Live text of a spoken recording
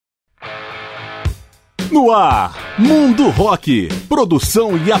No ar, Mundo Rock.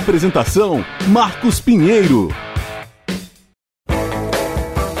 Produção e apresentação, Marcos Pinheiro.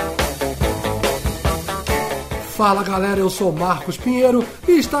 Fala galera, eu sou Marcos Pinheiro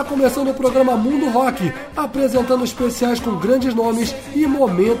e está começando o programa Mundo Rock, apresentando especiais com grandes nomes e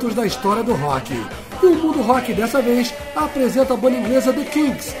momentos da história do rock. E o Mundo Rock dessa vez apresenta a banda inglesa The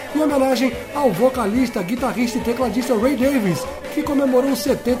Kinks, em homenagem ao vocalista, guitarrista e tecladista Ray Davies, que comemorou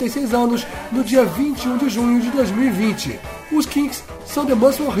 76 anos no dia 21 de junho de 2020. Os Kinks são de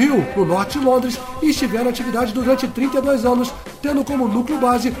Muswell Hill, no norte de Londres, e estiveram em atividade durante 32 anos, tendo como núcleo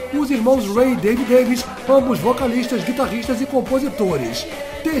base os irmãos Ray e David Davies, ambos vocalistas, guitarristas e compositores.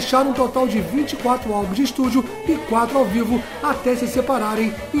 Deixaram um total de 24 álbuns de estúdio e 4 ao vivo até se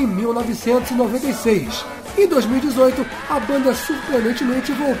separarem em 1996. Em 2018, a banda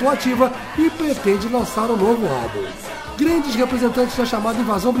surpreendentemente voltou ativa e pretende lançar um novo álbum. Grandes representantes da chamada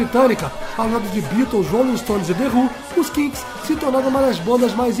invasão britânica, ao lado de Beatles, Rolling Stones e The Who, os Kinks se tornaram uma das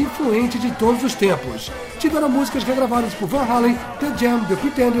bandas mais influentes de todos os tempos. Tiveram músicas regravadas por Van Halen, The Jam, The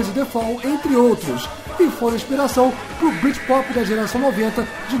Pretenders e The Fall, entre outros, e foram inspiração para o Britpop da geração 90,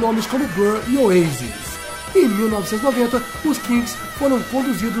 de nomes como Blur e Oasis. Em 1990, os Kinks foram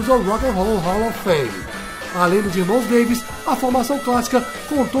conduzidos ao Rock and Roll Hall of Fame. Além dos irmãos Davies, a formação clássica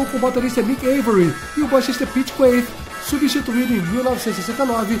contou com o baterista Mick Avory e o baixista Pete Quaife, substituído em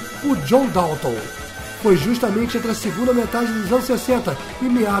 1969 por John Dalton. Foi justamente entre a segunda metade dos anos 60 e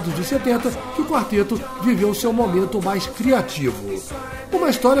meados dos 70 que o quarteto viveu seu momento mais criativo. Uma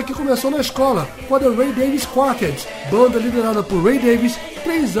história que começou na escola, com a The Ray Davies Quartet, banda liderada por Ray Davies,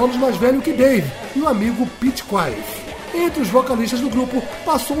 3 anos mais velho que Dave, e o amigo Pete Quaife. Entre os vocalistas do grupo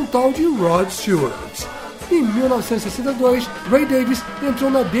passou um tal de Rod Stewart. Em 1962, Ray Davies entrou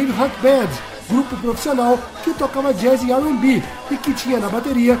na Dave Hunt Band, grupo profissional que tocava jazz e R&B e que tinha na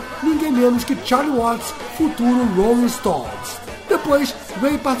bateria ninguém menos que Charlie Watts, futuro Rolling Stones. Depois,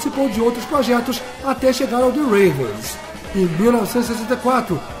 Ray participou de outros projetos até chegar ao The Ravens. Em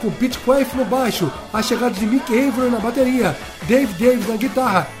 1964, com Pete Quaife no baixo, a chegada de Mick Avory na bateria, Dave Davies na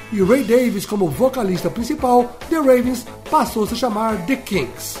guitarra e Ray Davies como vocalista principal, The Ravens passou a se chamar The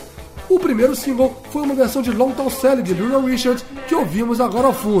Kinks. O primeiro single foi uma versão de Long Tall Sally de Little Richard, que ouvimos agora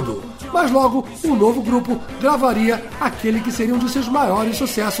ao fundo. Mas logo, o novo grupo gravaria aquele que seria um de seus maiores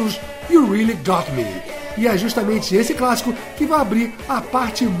sucessos, You Really Got Me. E é justamente esse clássico que vai abrir a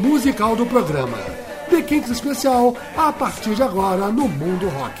parte musical do programa. The Kinks Especial, a partir de agora no Mundo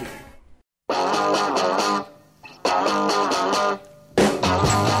Rock.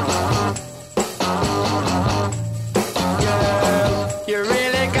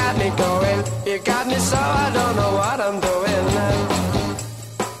 So I don't know what I'm doing.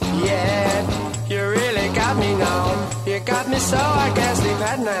 Yeah, you really got me now. You got me so I can't sleep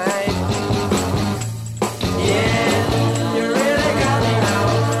at night. Yeah, you really got me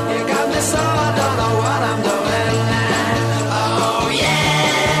now. You got me so I don't know what I'm doing. Oh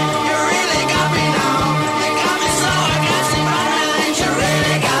yeah, you really got me now. You got me so I can't sleep at night. You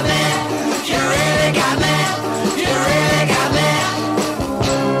really got me. You really got me. You really got me.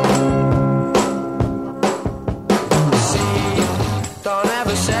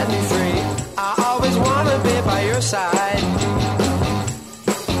 Set me free. I always wanna be by your side.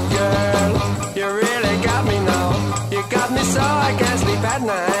 Girl, you really got me now. You got me so I can't sleep at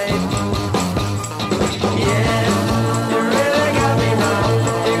night. Yeah, you really got me now.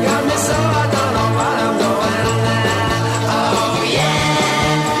 You got me so I don't know what I'm doing. Oh yeah,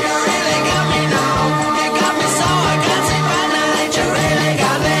 you really got me now. You got me so I can't sleep at night. You really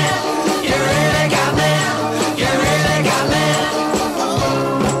got me. You really got me. You really got me.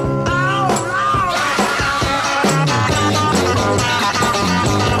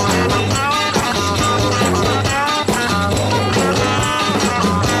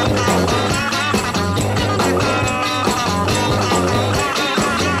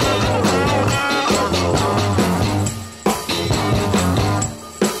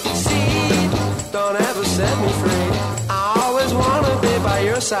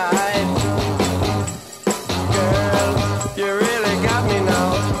 Side. Girl, you really got me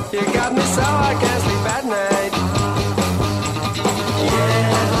now. You got me so I can't sleep at night.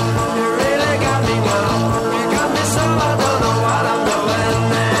 Yeah, you really got me now. You got me so I don't know what I'm doing.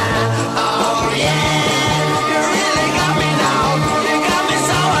 Oh yeah, you really got me now. You got me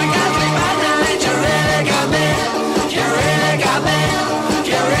so I can't sleep at night. You really got me. You really got me.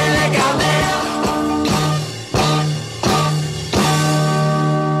 You really got me.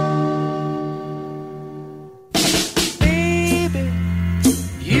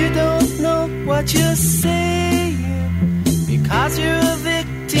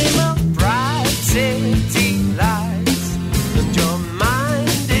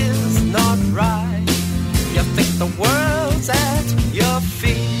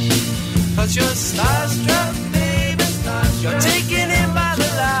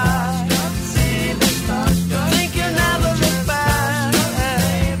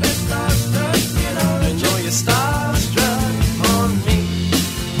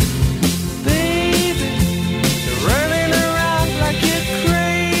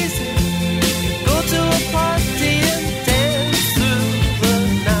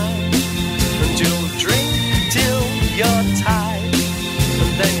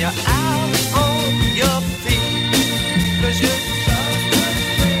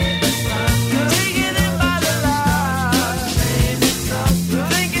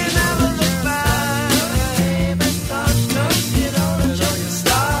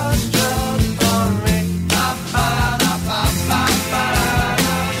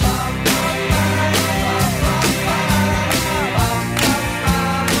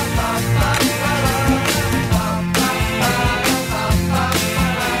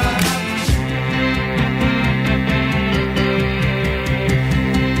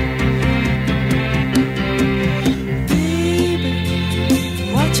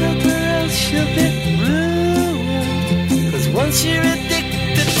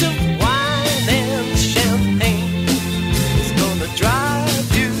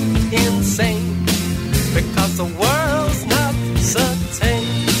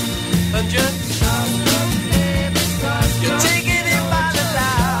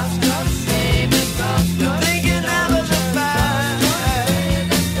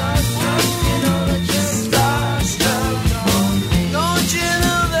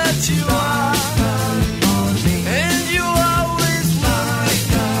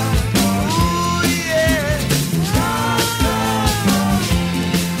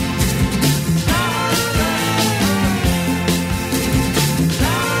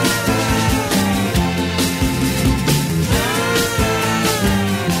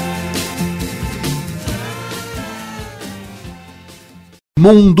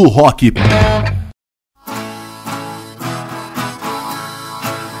 Mundo Rock.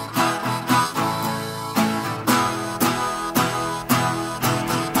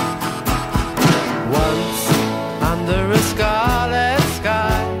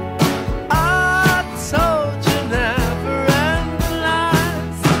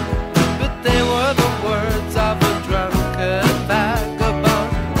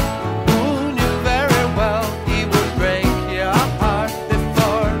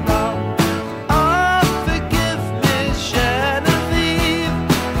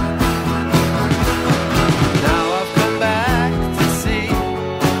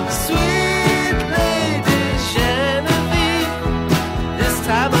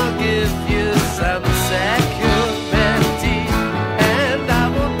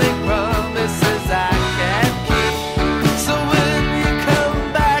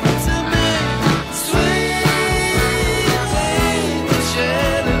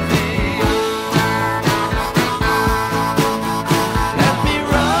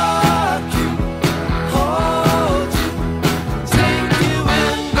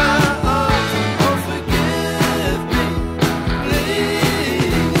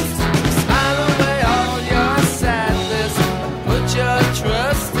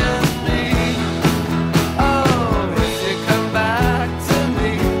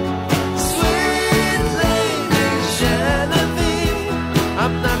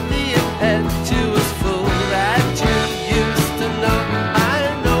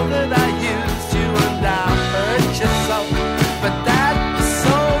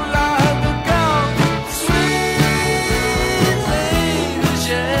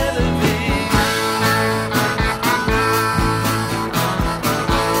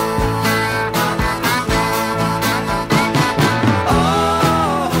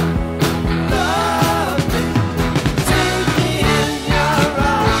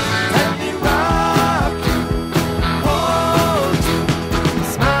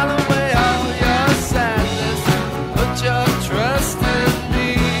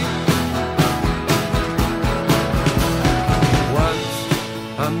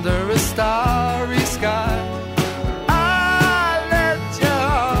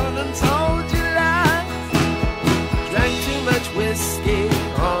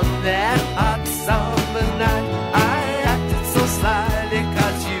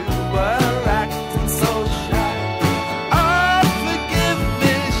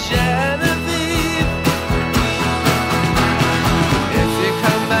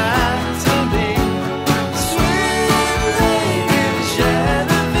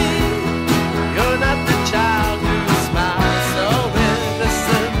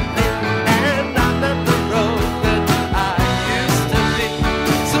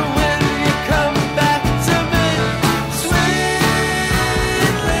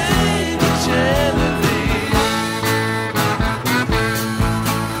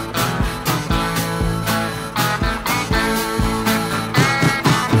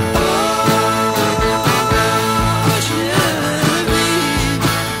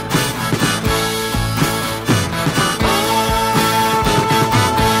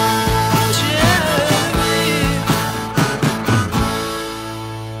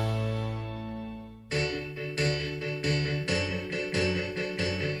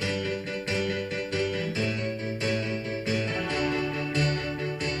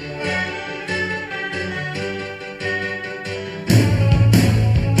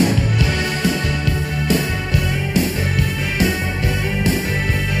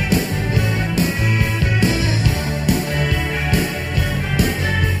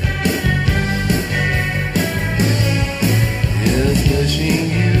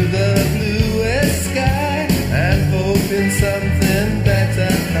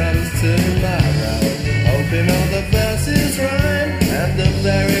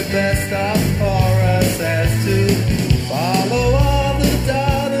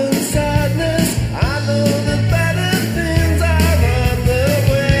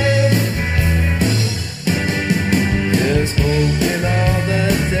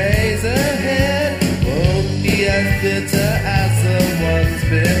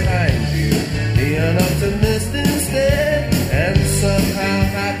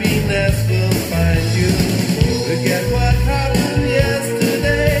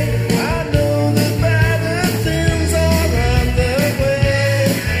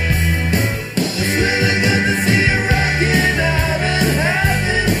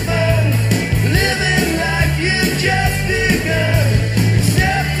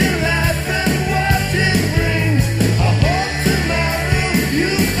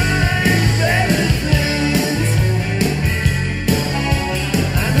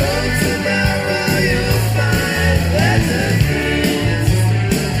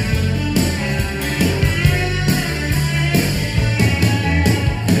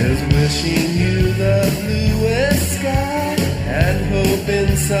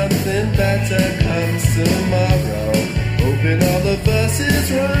 hoping something better comes tomorrow. Hoping all the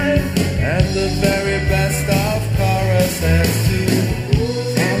verses rhyme and the very best of choruses too.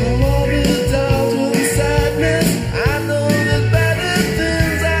 Follow all the doubt and sadness. I know that better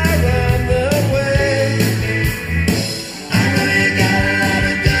things are on the way. I know you got a lot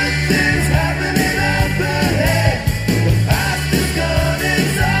of good things happening up ahead. The past is gone,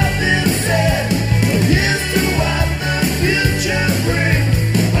 it's all been said. But here's to what the future brings.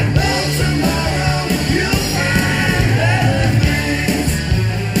 I know tomorrow you'll find better things.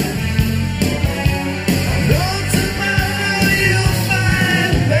 I know tomorrow you'll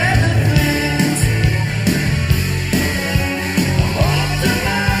find better things. I hope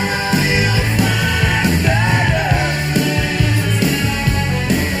tomorrow you'll find better things.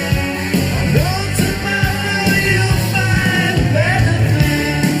 I know tomorrow you'll find better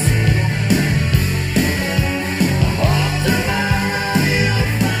things. I hope tomorrow you'll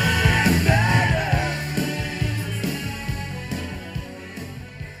find better.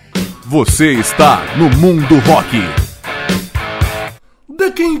 Você está no Mundo Rock.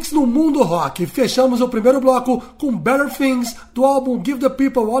 The Kinks no Mundo Rock. Fechamos o primeiro bloco com Better Things, do álbum Give the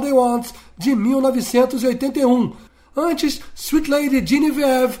People What They Want, de 1981. Antes, Sweet Lady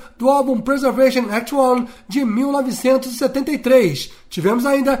Genevieve, do álbum Preservation Act 1, de 1973. Tivemos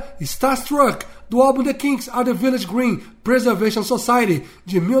ainda Starstruck, do álbum The Kinks Are the Village Green Preservation Society,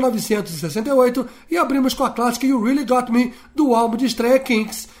 de 1968. E abrimos com a clássica You Really Got Me, do álbum de estreia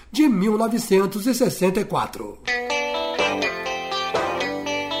Kinks, de 1964.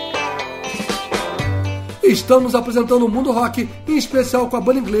 Estamos apresentando o Mundo Rock, em especial com a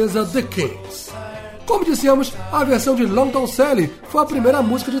banda inglesa The Kinks. Como dissemos, a versão de Long Tall Sally foi a primeira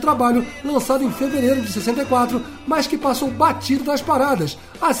música de trabalho lançada em fevereiro de 64, mas que passou batido nas paradas,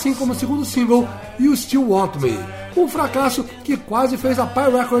 assim como o segundo single, You Still Want Me. Um fracasso que quase fez a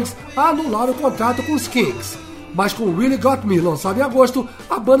Pie Records anular o contrato com os Kinks. Mas com Really Got Me, lançado em agosto,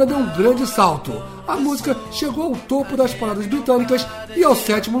 a banda deu um grande salto. A música chegou ao topo das paradas britânicas e ao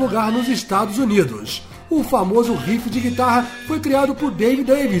 7º lugar nos Estados Unidos. O famoso riff de guitarra foi criado por Dave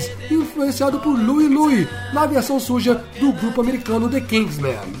Davis, influenciado por Louie Louie, na versão suja do grupo americano The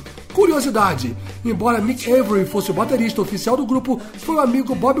Kingsmen. Curiosidade, embora Mick Avery fosse o baterista oficial do grupo, foi o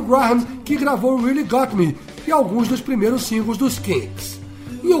amigo Bob Graham que gravou Really Got Me e alguns dos primeiros singles dos Kinks.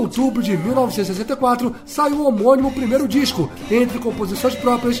 Em outubro de 1964, saiu o homônimo primeiro disco, entre composições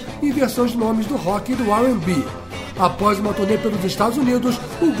próprias e versões de nomes do rock e do R&B. Após uma turnê pelos Estados Unidos,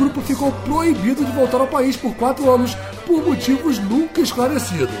 o grupo ficou proibido de voltar ao país por 4 anos, por motivos nunca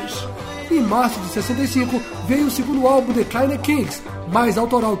esclarecidos. Em março de 65, veio o segundo álbum The Kinda Kinks, mais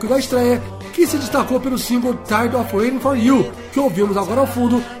autoral que o da estreia, que se destacou pelo single Tired of Waiting for You, que ouvimos agora ao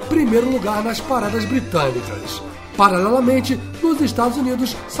fundo, primeiro lugar nas paradas britânicas. Paralelamente, nos Estados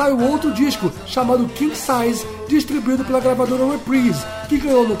Unidos, saiu outro disco chamado King Size, distribuído pela gravadora Reprise, que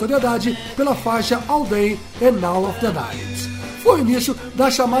ganhou notoriedade pela faixa All Day and All of the Night. Foi o início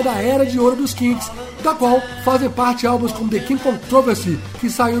da chamada Era de Ouro dos Kinks, da qual fazem parte álbuns como The King Controversy, que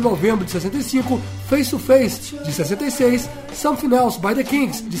saiu em novembro de 65, Face to Face, de 66, Something Else by The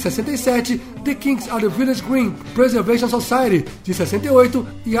Kinks, de 67, The Kinks Are the Village Green Preservation Society, de 68,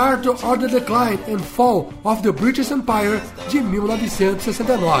 e Art of the Decline and Fall of the British Empire, de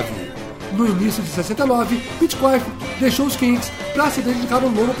 1969. No início de 69, Pitchfork deixou os Kinks para se dedicar a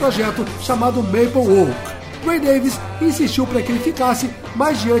um novo projeto chamado Maple Oak. Ray Davies insistiu para que ele ficasse,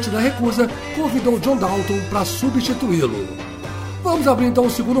 mas diante da recusa, convidou John Dalton para substituí-lo. Vamos abrir então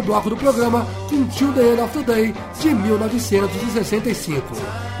o segundo bloco do programa com Till the End of the Day, de 1965.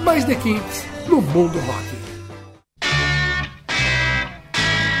 Mais The Kinks no Mundo Rock.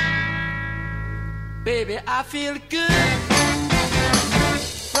 Baby, I feel good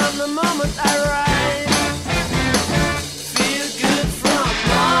from the moment I rise. Feel good from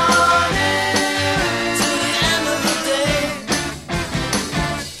morning till the end of the day.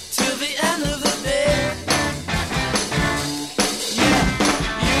 Till the end of the day. Yeah,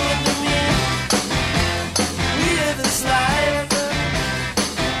 you and me, we live this life.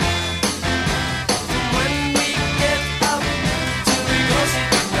 When we get up till we go see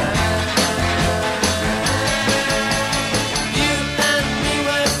the night. You and me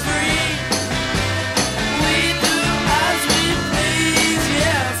were free.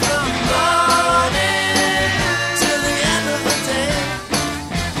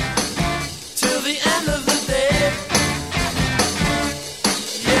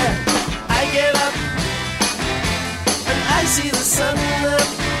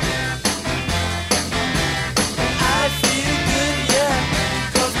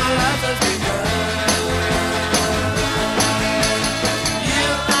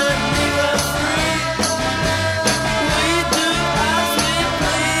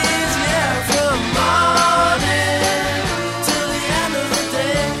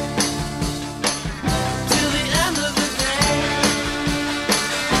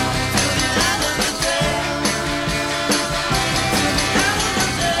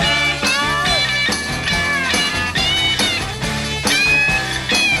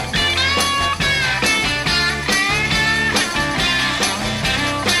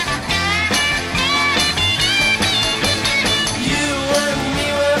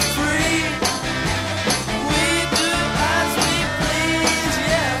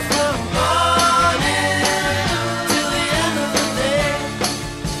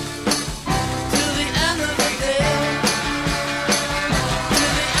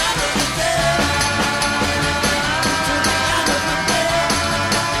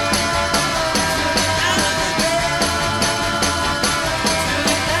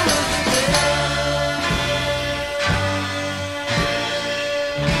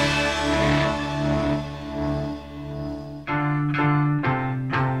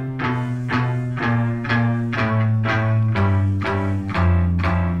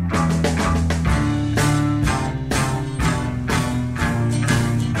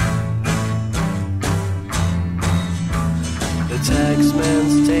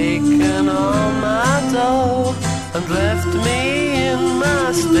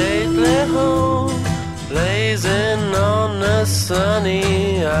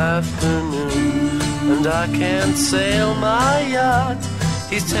 sunny afternoon, and I can't sail my yacht.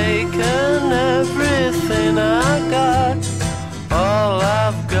 He's taken everything I got. All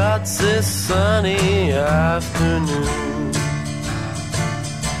I've got's this sunny afternoon.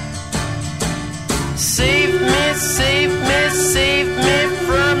 Save me, save me, save me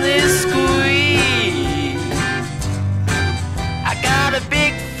from this squeeze. I got a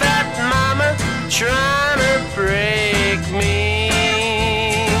big fat mama trying to break me,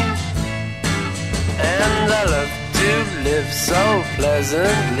 and I love to live so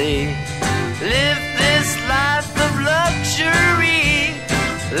pleasantly. Live this life of luxury,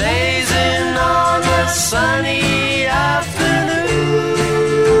 lazing on a sunny afternoon.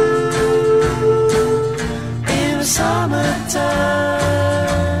 In the summertime,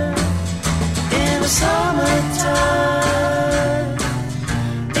 in the summertime,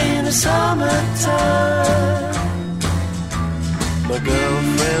 in the summertime. My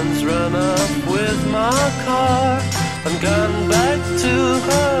girlfriend's run up with my car and gone back to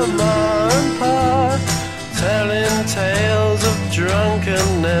her ma and pa, telling tales of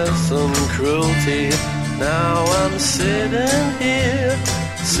drunkenness and cruelty. Now I'm sitting here,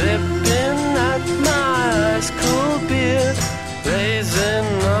 sipping at my ice cold beer, blazing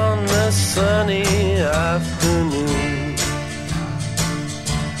on the sunny afternoon.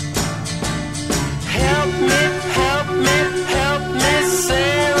 Help me, help me, help me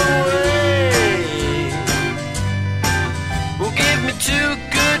sail away. Well, give me 2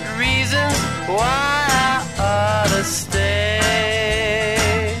 good reasons why I ought to stay.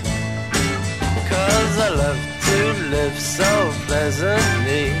 'Cause I love to live so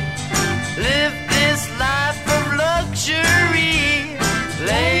pleasantly. Live this life of luxury,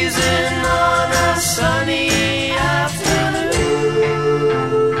 lazing on a sunny afternoon.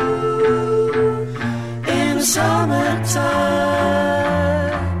 In the summertime,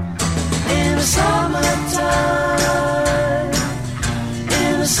 in the summertime,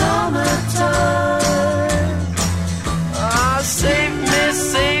 in the summertime. Ah, save me,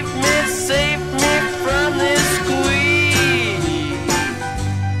 save me, save me from this squeeze.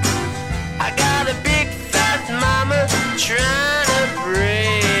 I got a big fat mama trying to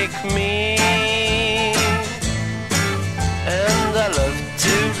break me, and I love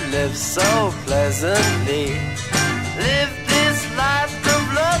to live so pleasantly. Live this life of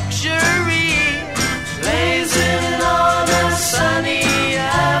luxury, lazing on a sunny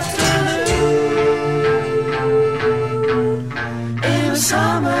afternoon. In the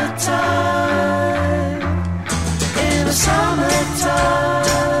summertime, in the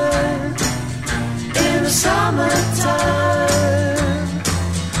summertime, in the summertime,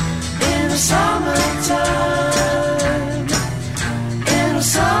 in the summertime, in the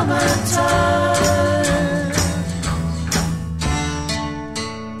summertime.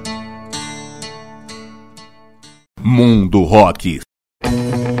 Mundo Rock.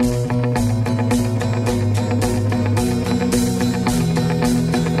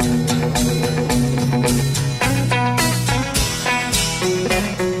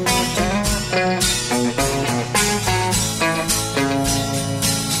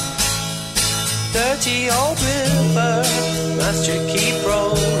 Dirty old river, must you keep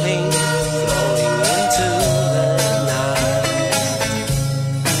rolling, flowing into the night?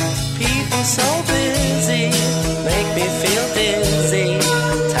 People so busy, make me feel dizzy.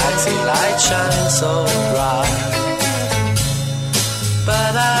 Taxi light shines so bright,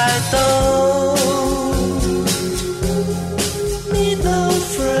 but I don't need no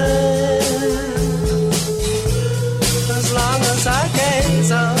friend. As long as I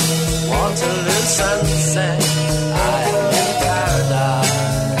gaze on Waterloo sunset, I am in paradise.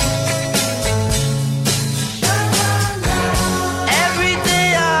 Every day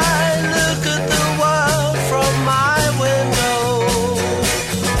I look at the world from my window.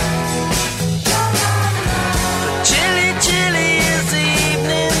 But chilly, chilly is the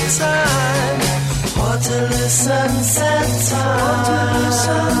evening time. Waterloo sunset time. Waterloo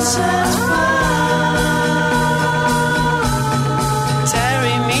sunset time.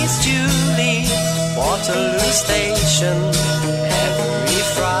 Terry meets Julie, Waterloo Station, every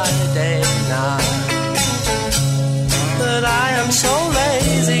Friday night. But I am so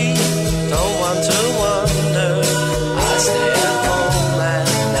lazy, don't want to wander, I stay at home at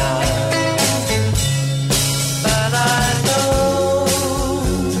night. But I don't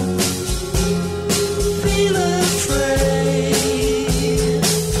feel afraid,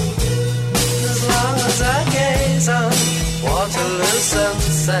 as long as I gaze on Waterloo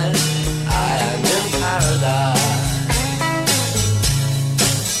sunset, I am in paradise.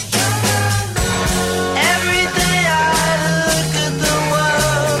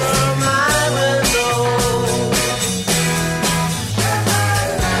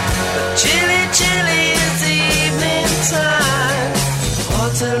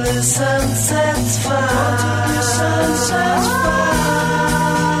 Waterloo sunset's fine.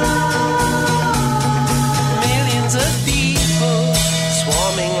 Millions of people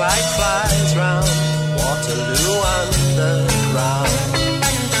swarming like flies round Waterloo Underground.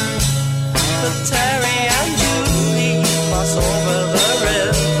 But Terry and Julie cross over the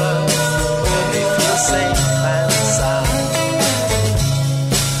river where they feel safe and sound.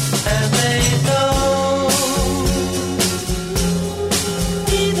 And they don't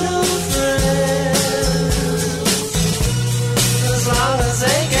need no friends as long as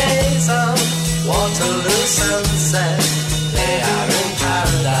they gaze on Waterloo sunset. They are in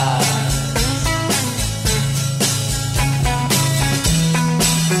paradise.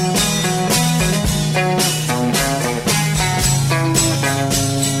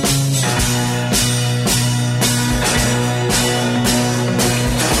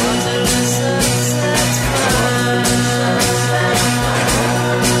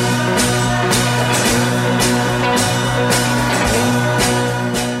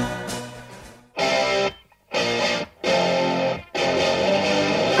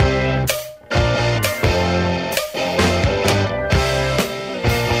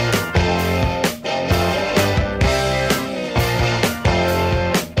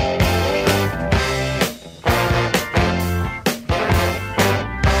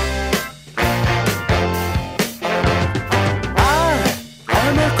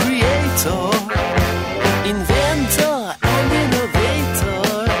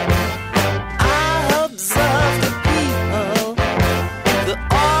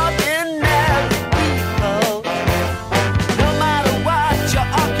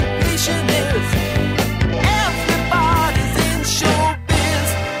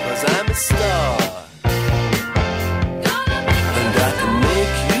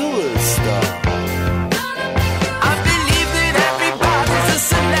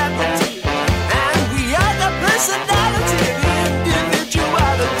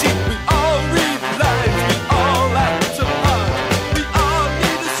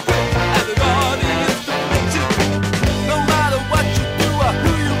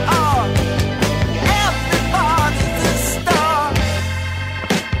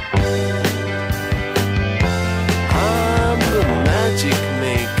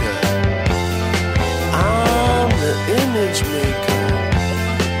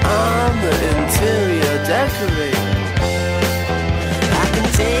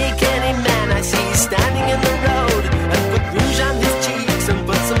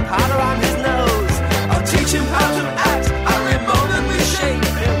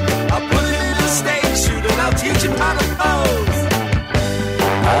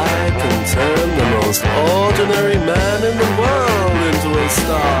 Ordinary man in the world into a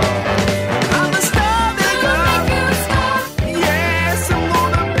star. I'm a star maker. Yes, I'm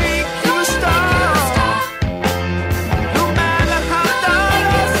gonna make you a star. No matter how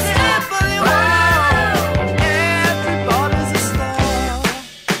dark or simple you are, everybody's a star.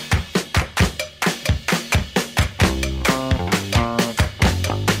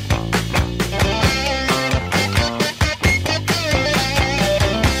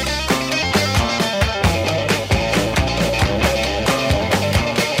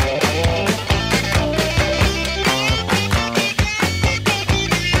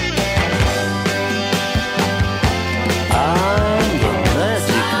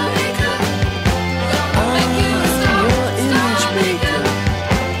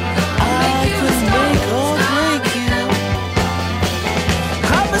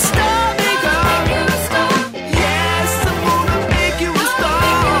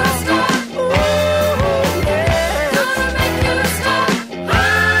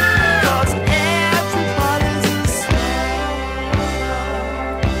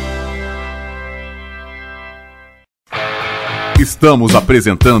 Estamos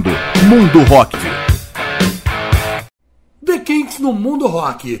apresentando Mundo Rock. The Kinks no Mundo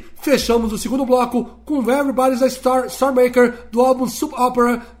Rock. Fechamos o segundo bloco com Everybody's a Star Maker do álbum Soap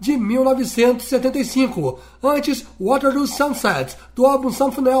Opera de 1975. Antes, Waterloo Sunset do álbum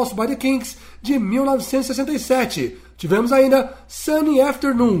Something Else by The Kinks de 1967. Tivemos ainda Sunny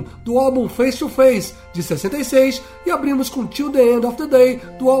Afternoon do álbum Face to Face de 66 e abrimos com Till the End of the Day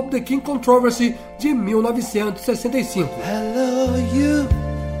do álbum The King Controversy de 1965. Hello you,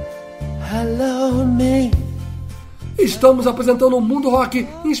 hello me. Estamos apresentando o Mundo Rock,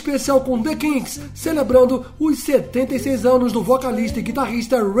 em especial com The Kinks, celebrando os 76 anos do vocalista e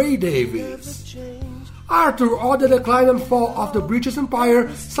guitarrista Ray Davies. Arthur or the Decline and Fall of the British Empire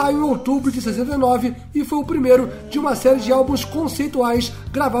saiu em outubro de 69 e foi o primeiro de uma série de álbuns conceituais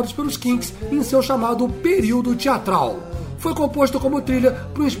gravados pelos Kinks em seu chamado período teatral. foi composto como trilha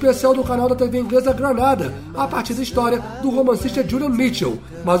para um especial do canal da TV inglesa Granada, a partir da história do romancista Julian Mitchell,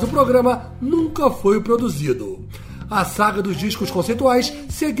 mas o programa nunca foi produzido. A saga dos discos conceituais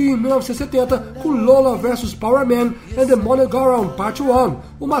seguiu em 1970 com Lola vs Power Man and the Money Go Round Part 1,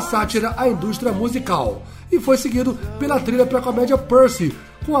 uma sátira à indústria musical, e foi seguido pela trilha para a comédia Percy,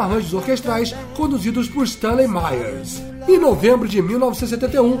 com arranjos orquestrais conduzidos por Stanley Myers. Em novembro de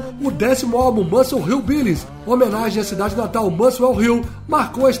 1971, o 10º álbum Muscle Hill Billies, homenagem à cidade natal Muswell Hill,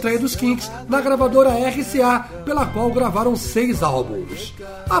 marcou a estreia dos Kinks na gravadora RCA, pela qual gravaram 6 álbuns.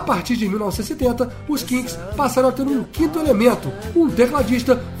 A partir de 1970, os Kinks passaram a ter um quinto elemento, um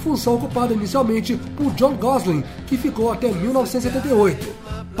tecladista, função ocupada inicialmente por John Gosling, que ficou até 1978.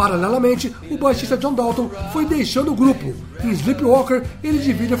 Paralelamente, o baixista John Dalton foi deixando o grupo. Em Sleepwalker, ele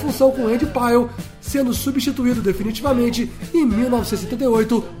divide a função com Andy Pyle, sendo substituído definitivamente em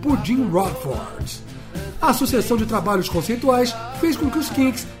 1978 por Jim Rodford. A sucessão de trabalhos conceituais fez com que os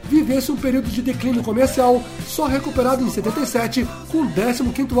Kinks vivessem um período de declínio comercial, só recuperado em 77 com o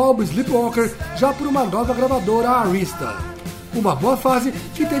 15º álbum Sleepwalker, já por uma nova gravadora, a Arista. Uma boa fase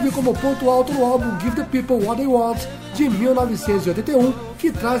que teve como ponto alto no álbum Give the People What They Want, de 1981,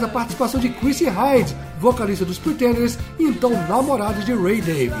 que traz a participação de Chrissie Hynde, vocalista dos Pretenders e então namorada de Ray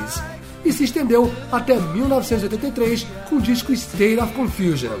Davies, e se estendeu até 1983 com o disco State of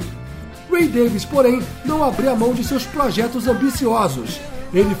Confusion. Ray Davies, porém, não abria mão de seus projetos ambiciosos.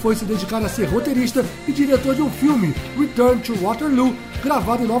 Ele foi se dedicar a ser roteirista e diretor de um filme, Return to Waterloo,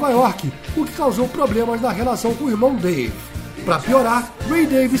 gravado em Nova York, o que causou problemas na relação com o irmão Dave. Para piorar, Ray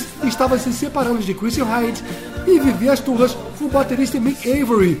Davies estava se separando de Chrissie Hynde e vivia as turras com o baterista Mick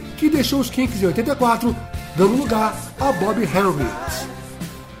Avory, que deixou os Kinks em 84, dando lugar a Bob Henritz.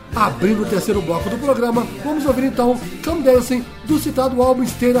 Abrindo o terceiro bloco do programa, vamos ouvir então Come Dancing, do citado álbum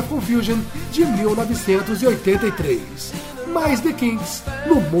State of Confusion, de 1983. Mais The Kinks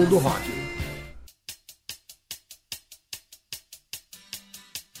no Mundo Rock.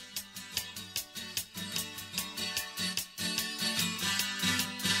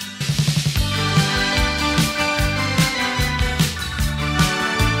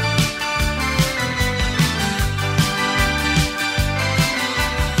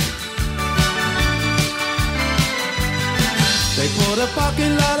 A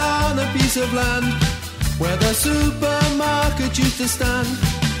parking lot on a piece of land where the supermarket used to stand.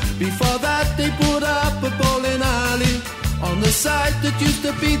 Before that they put up a bowling alley on the site that used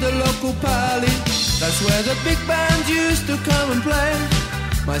to be the local pally. That's where the big band used to come and play.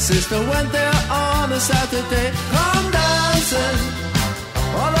 My sister went there on a Saturday. Come dancing,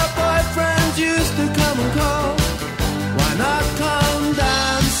 all her boyfriends used to come and call. Why not come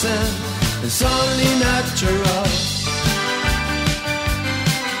dancing? It's only natural.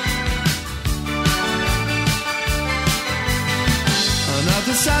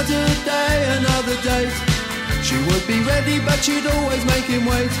 Another Saturday, another date. She would be ready, but she'd always make him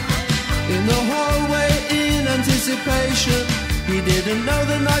wait. In the hallway, in anticipation. He didn't know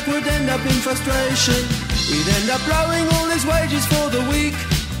the night would end up in frustration. He'd end up blowing all his wages for the week,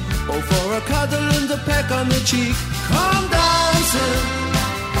 all for a cuddle and a peck on the cheek. Come dancing,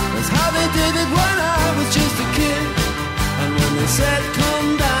 that's how they did it when I was just a kid. And when they said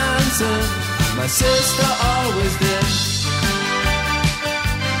come dancing, my sister always did.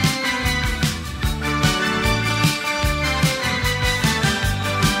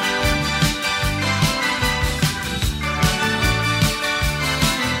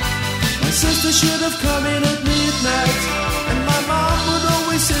 Sister should have come in at midnight, and my mom would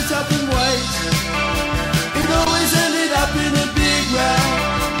always sit up and wait. It always ended up in a big row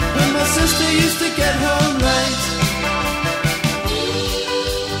when my sister used to get home late.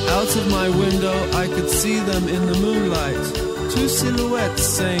 Out of my window I could see them in the moonlight, two silhouettes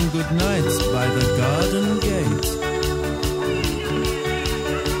saying goodnight by the garden gate.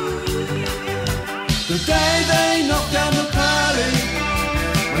 The day they knocked down the pally,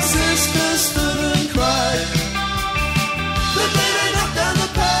 my sister stood and cried. The day they knocked down the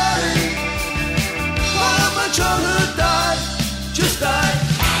party, part of my childhood died, just died.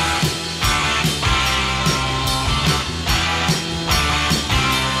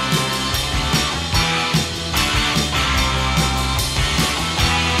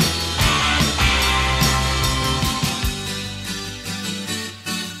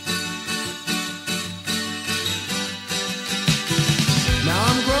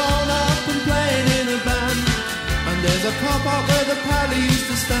 Car park where the pally used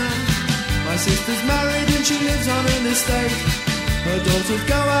to stand. My sister's married and she lives on an estate. Her daughters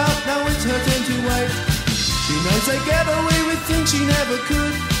go out, now it's her turn to wait. She knows they get away with things she never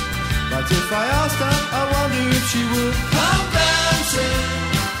could. But if I asked her, I wonder if she would come dancing.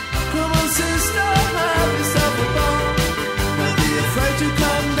 Come on, sister, have yourself a ball. Don't be afraid to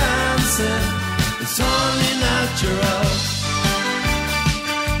come dancing. It's only natural.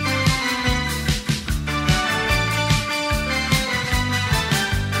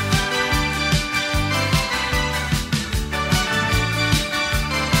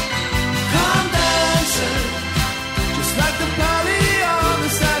 Come dancing, just like the party on a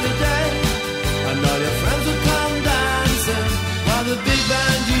Saturday. And all your friends will come dancing while the big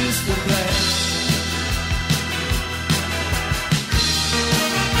band used to play.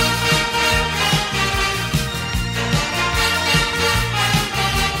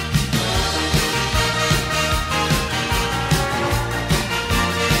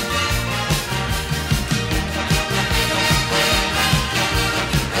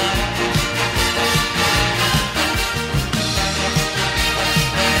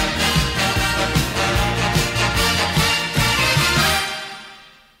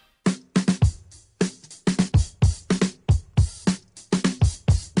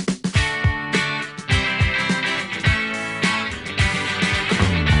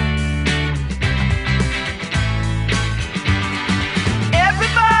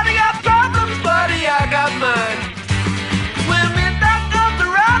 Everybody got problems, buddy, I got mine. When midnight comes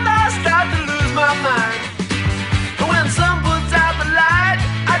around, I start to lose my mind. When sun puts out the light,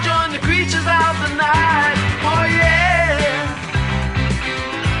 I join the creatures of the night. Oh yeah,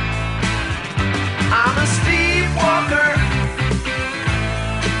 I'm a sleepwalker.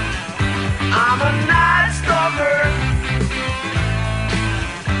 I'm a night stalker.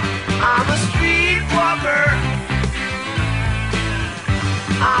 I'm a streetwalker.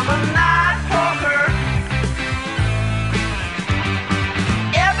 I'm a night walker.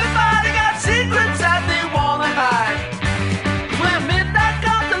 Everybody got secrets that they wanna hide. When midnight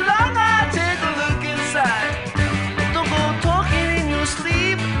comes along, I take a look inside. Don't go talking in your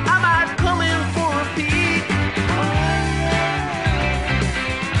sleep. I might come in for a peek.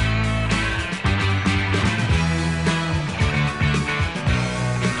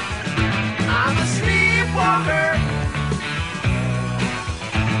 I'm a sleepwalker.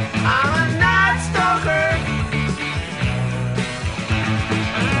 I'm a night stalker.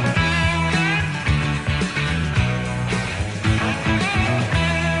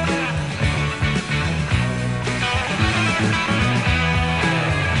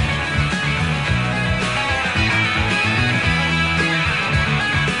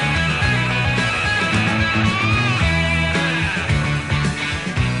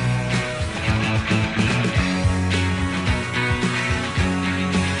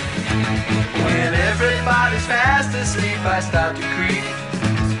 When everybody's fast asleep, I start to creep.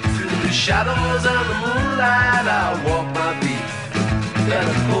 Through the shadows of the moonlight, I'll walk my beat.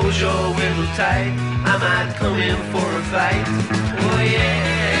 Better close your window tight, I might come in for a fight. Oh yeah.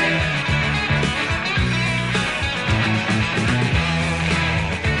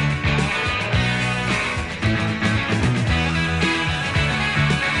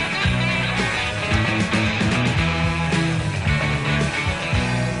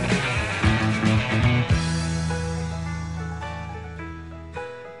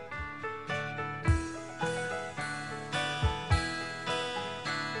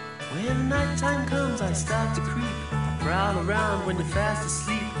 When nighttime comes, I start to creep. I prowl around when you're fast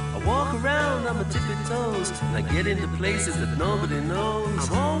asleep. I walk around on my tippy toes, and I get into places that nobody knows.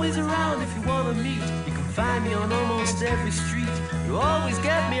 I'm always around if you wanna meet. You can find me on almost every street. You always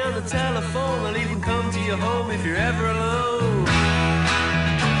get me on the telephone. I'll even come to your home if you're ever alone.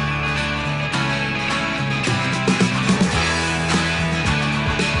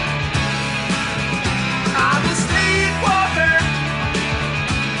 I'm a sleepwalker.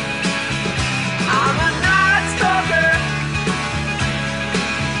 I'm a night stalker.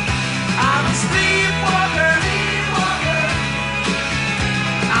 I'm a sleepwalker.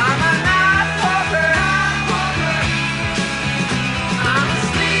 I'm a night walker. I'm a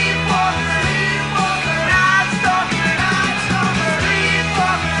sleepwalker. Night stalker.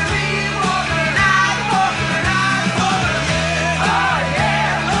 Sleepwalker. Night walker. Oh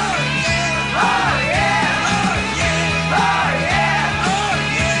yeah. Oh yeah. Oh yeah. Oh yeah. Oh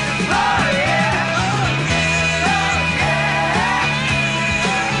yeah.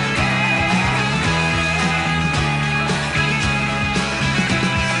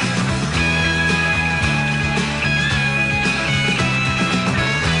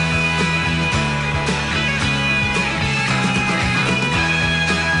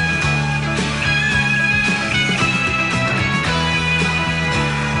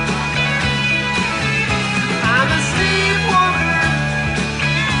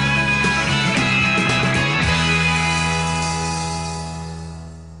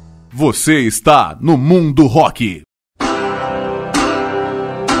 Você está no Mundo Rock.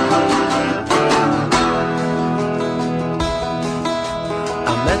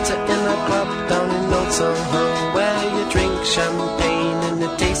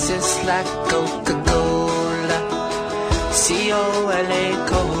 Like Coca-Cola, C-O-L-A-Cola.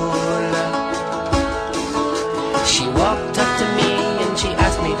 She walked up to me and she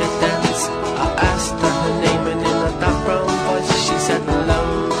asked me to dance. I asked her her name and in a dark brown voice she said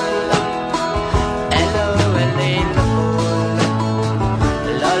Lola, L-O-L-A, Lola,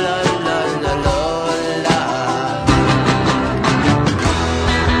 la-la-la-la-Lola.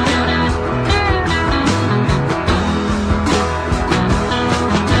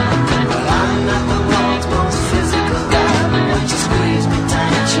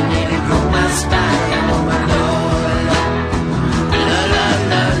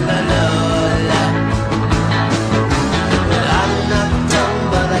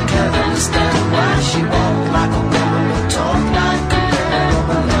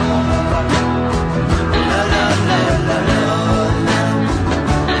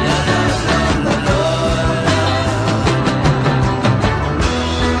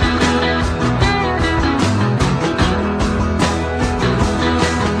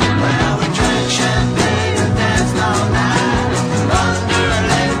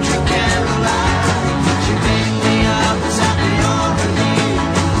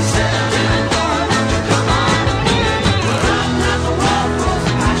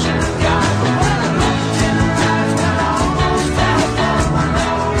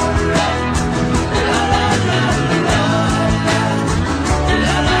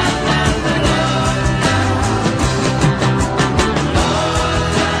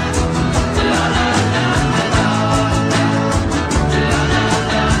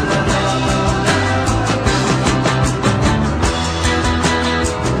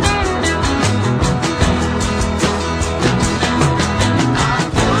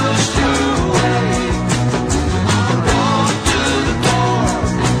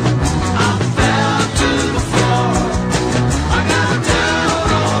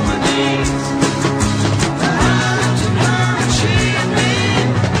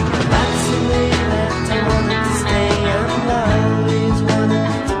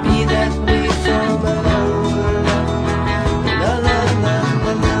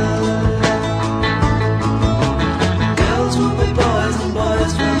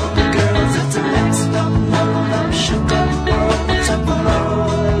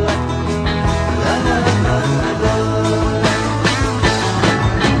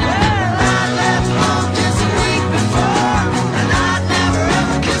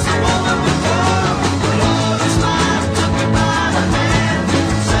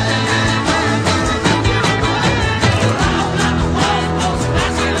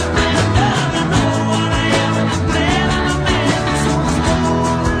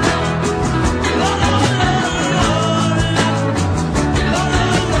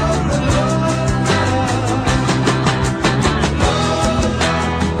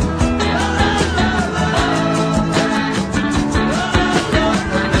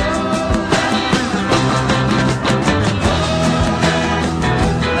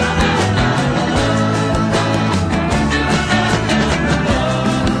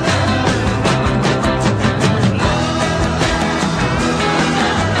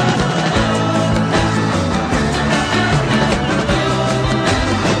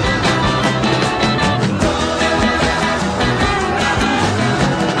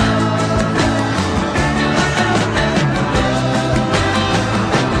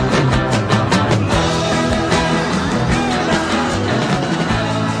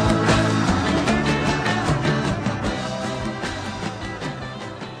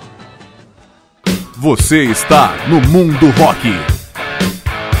 Você está no Mundo Rock.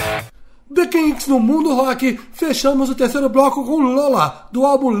 The Kinks no Mundo Rock. Fechamos o terceiro bloco com Lola, do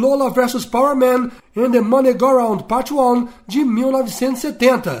álbum Lola vs Power Man and the Money Go Round Part 1 de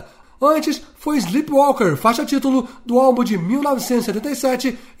 1970. Antes foi Sleepwalker, faixa título do álbum de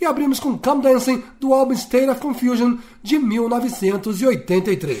 1977, e abrimos com Come Dancing do álbum State of Confusion de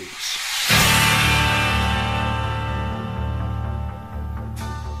 1983.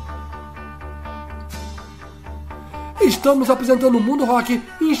 Estamos apresentando o Mundo Rock,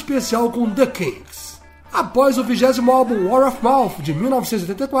 em especial com The Kinks. Após o 20º álbum War of Mouth, de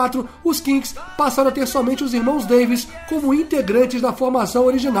 1984, os Kinks passaram a ter somente os irmãos Davis como integrantes da formação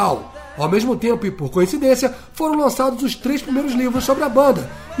original. Ao mesmo tempo e por coincidência, foram lançados os 3 primeiros livros sobre a banda,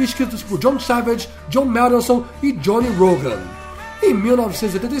 escritos por John Savage, John Mendelsohn e Johnny Rogan. Em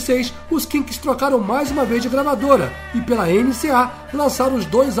 1986, os Kinks trocaram mais uma vez de gravadora e pela NCA lançaram os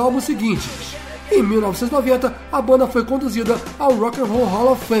 2 álbuns seguintes. Em 1990, a banda foi conduzida ao Rock and Roll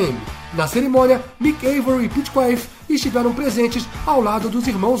Hall of Fame. Na cerimônia, Mick Avery e Pete Quaife estiveram presentes ao lado dos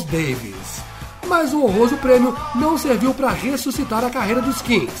irmãos Davis. Mas o honroso prêmio não serviu para ressuscitar a carreira dos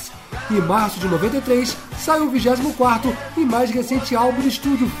Kinks. Em março de 93, saiu o 24º e mais recente álbum de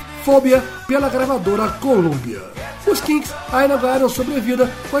estúdio, Phobia, pela gravadora Columbia. Os Kinks ainda ganharam sobrevida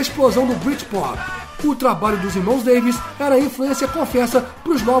com a explosão do Britpop. O trabalho dos irmãos Davis era influência confessa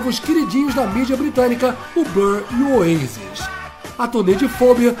para os novos queridinhos da mídia britânica, o Blur e o Oasis. A turnê de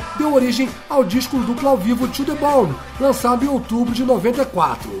Phobia deu origem ao disco duplo ao vivo To The Bone, lançado em outubro de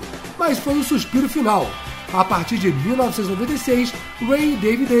 94. Mas foi um suspiro final. A partir de 1996, Ray e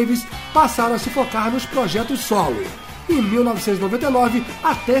Dave Davis passaram a se focar nos projetos solo. Em 1999,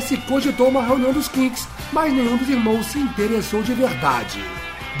 até se cogitou uma reunião dos Kinks, mas nenhum dos irmãos se interessou de verdade.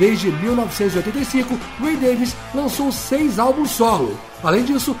 Desde 1985, Ray Davis lançou 6 álbuns solo. Além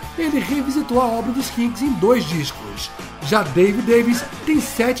disso, ele revisitou a obra dos Kinks em 2 discos. Já Dave Davis tem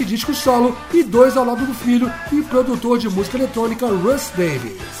 7 discos solo e 2 ao lado do filho e produtor de música eletrônica Russ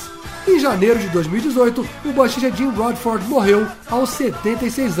Davis. Em janeiro de 2018, o baixista Jim Rodford morreu aos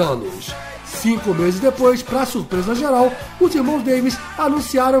 76 anos. 5 meses depois, para surpresa geral, os irmãos Davis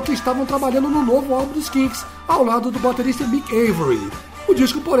anunciaram que estavam trabalhando no novo álbum dos Kinks, ao lado do baterista Mick Avery. O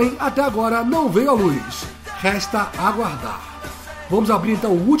disco, porém, até agora não veio à luz. Resta aguardar. Vamos abrir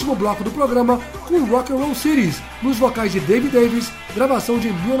então o último bloco do programa com Rock and Roll Cities, nos vocais de Dave Davis, gravação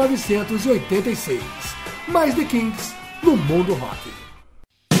de 1986. Mais The Kinks no Mundo Rock.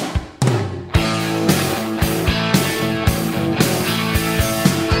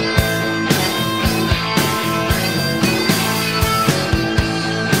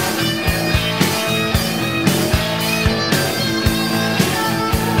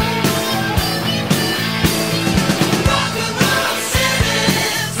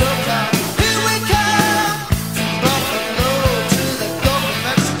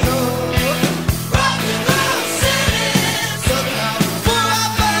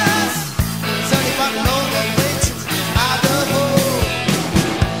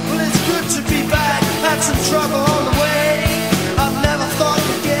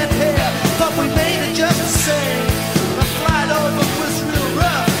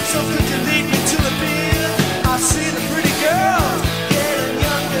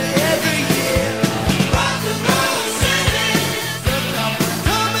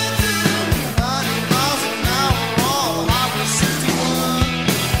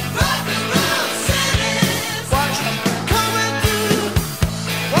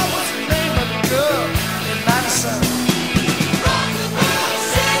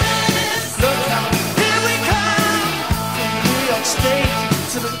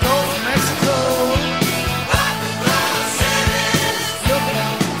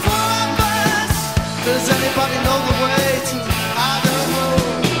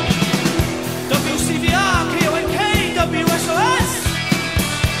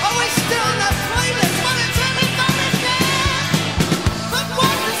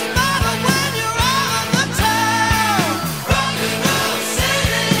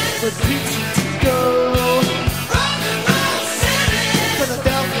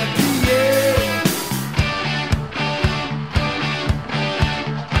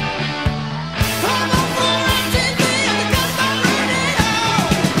 Come on, for MTV.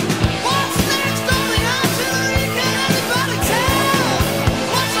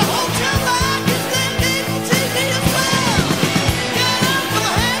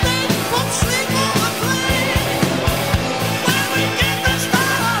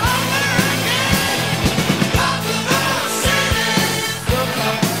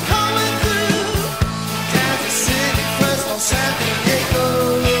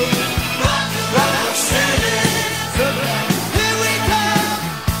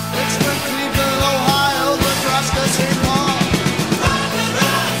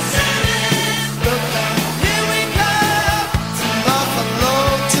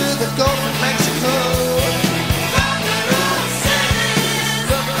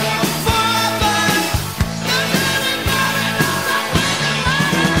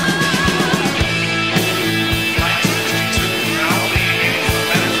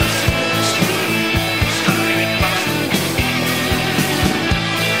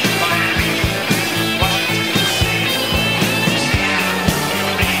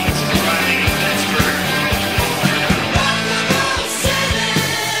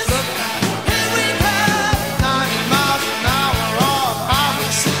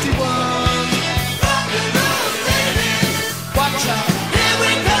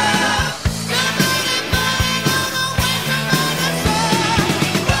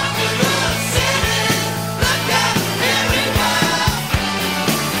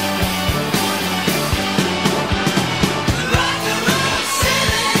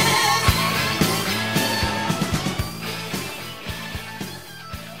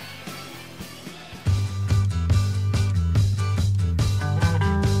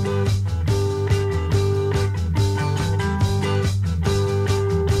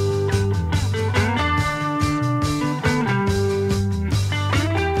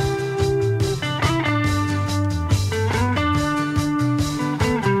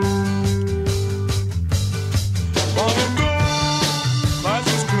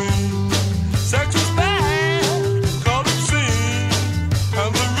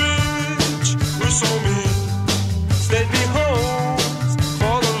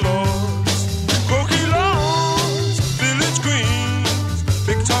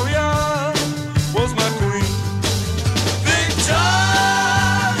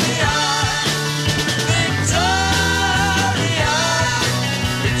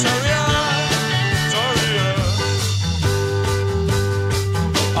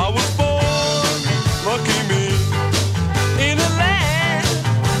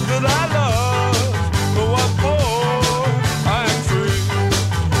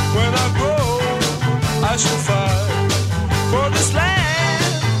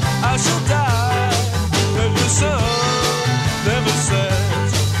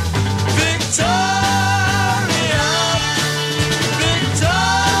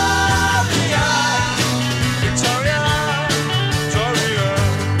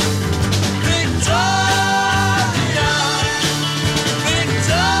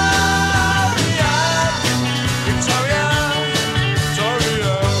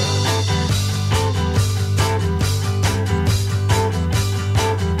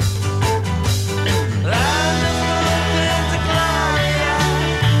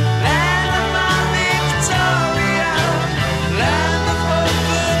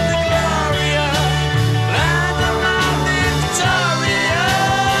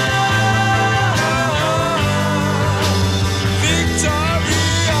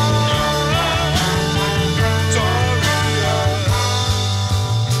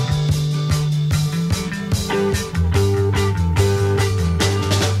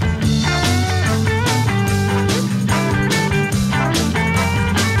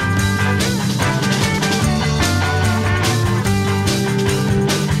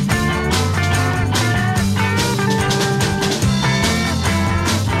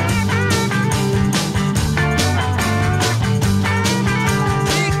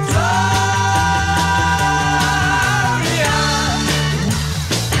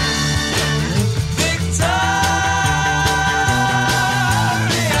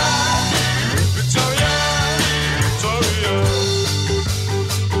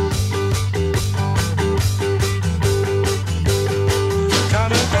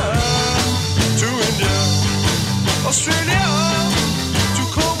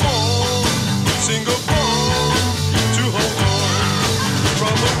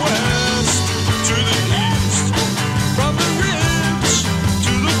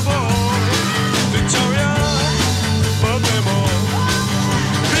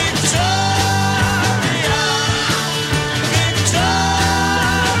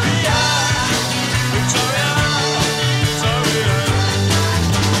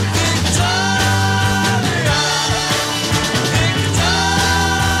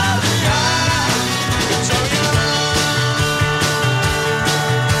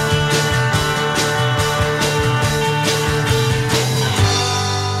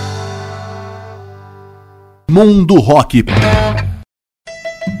 Mundo Rock.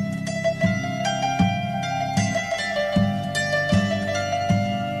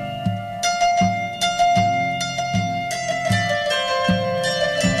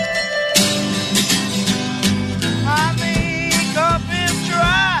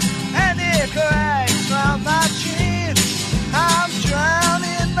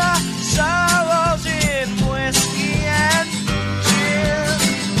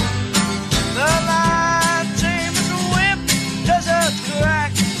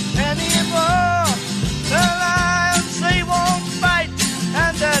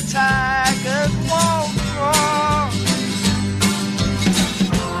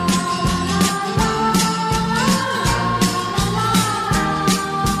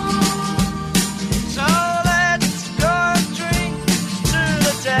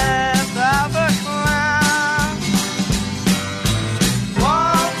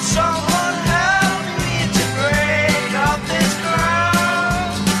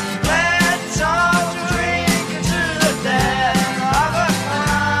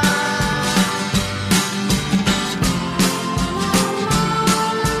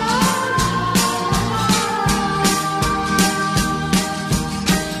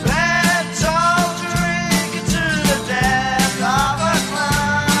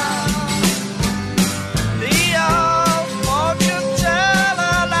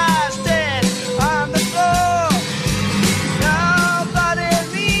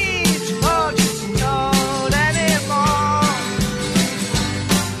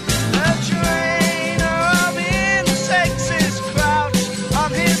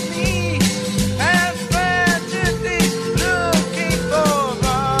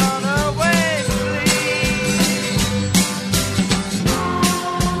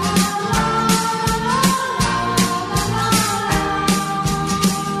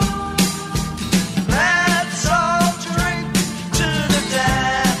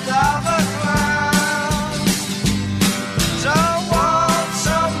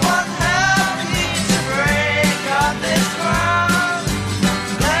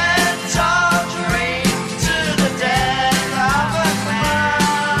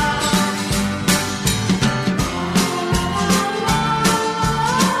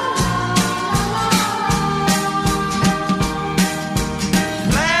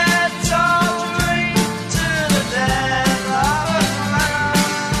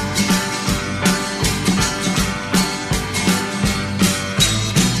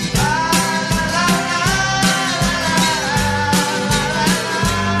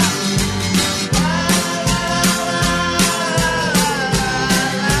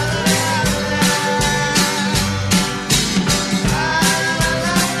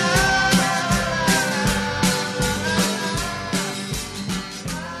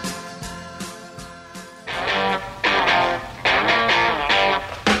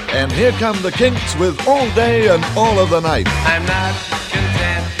 And here come the Kinks with All Day and All of the Night. I'm not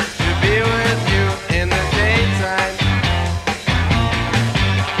content to be with you in the daytime.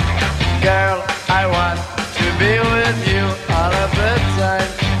 Girl, I want to be with you all of the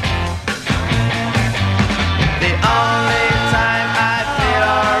time. The only time I feel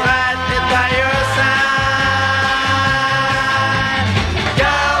alright is by your side.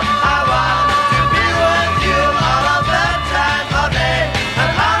 Girl, I want to be with you all of the time, all day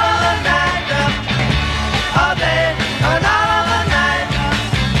and all of the night. All day and all of the night.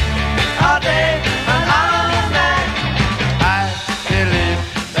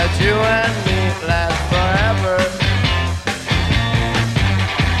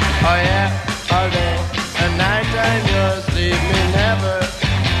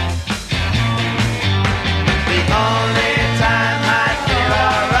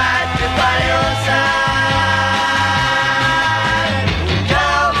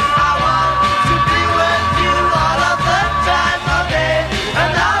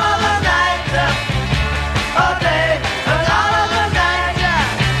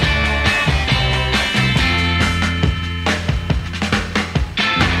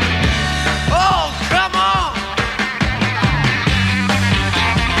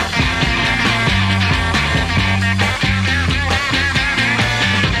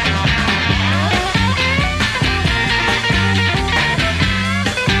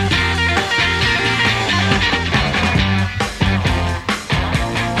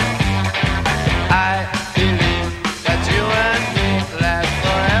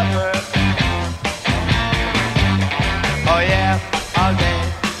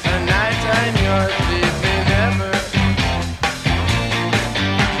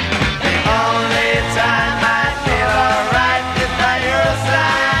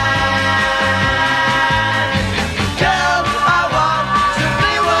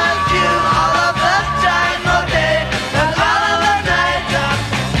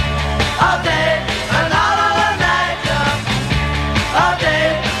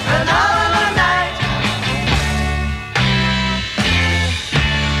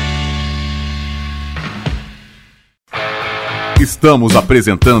 Estamos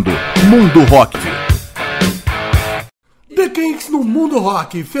apresentando Mundo Rock. The Kinks no Mundo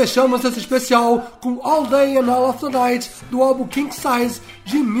Rock. Fechamos esse especial com All Day and All of the Night do álbum Kinks Size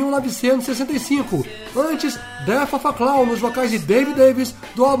de 1965. Antes, Death of a Clown nos vocais de David Davis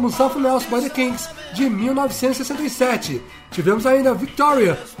do álbum Something Else by the Kinks de 1967. Tivemos ainda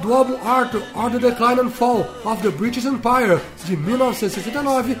Victoria do álbum Arthur or the Decline and Fall of the British Empire de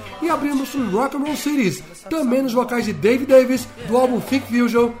 1969 e abrimos com Rock and Roll Cities, também nos vocais de David Davis do álbum Think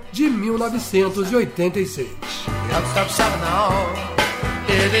Visual de 1986.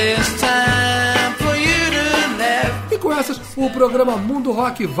 E com essas, o programa Mundo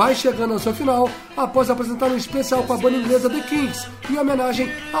Rock vai chegando ao seu final, após apresentar um especial com a banda inglesa The Kinks, em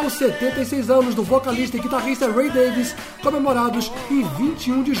homenagem aos 76 anos do vocalista e guitarrista Ray Davies, comemorados em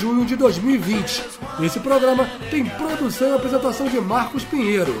 21 de junho de 2020. Esse programa tem produção e apresentação de Marcos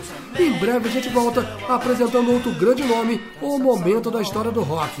Pinheiro. Em breve a gente volta apresentando outro grande nome ou momento da história do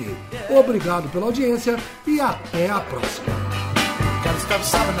rock. Obrigado pela audiência e até a próxima.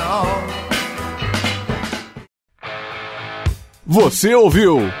 Você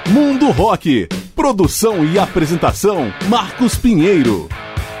ouviu Mundo Rock. Produção e apresentação Marcos Pinheiro.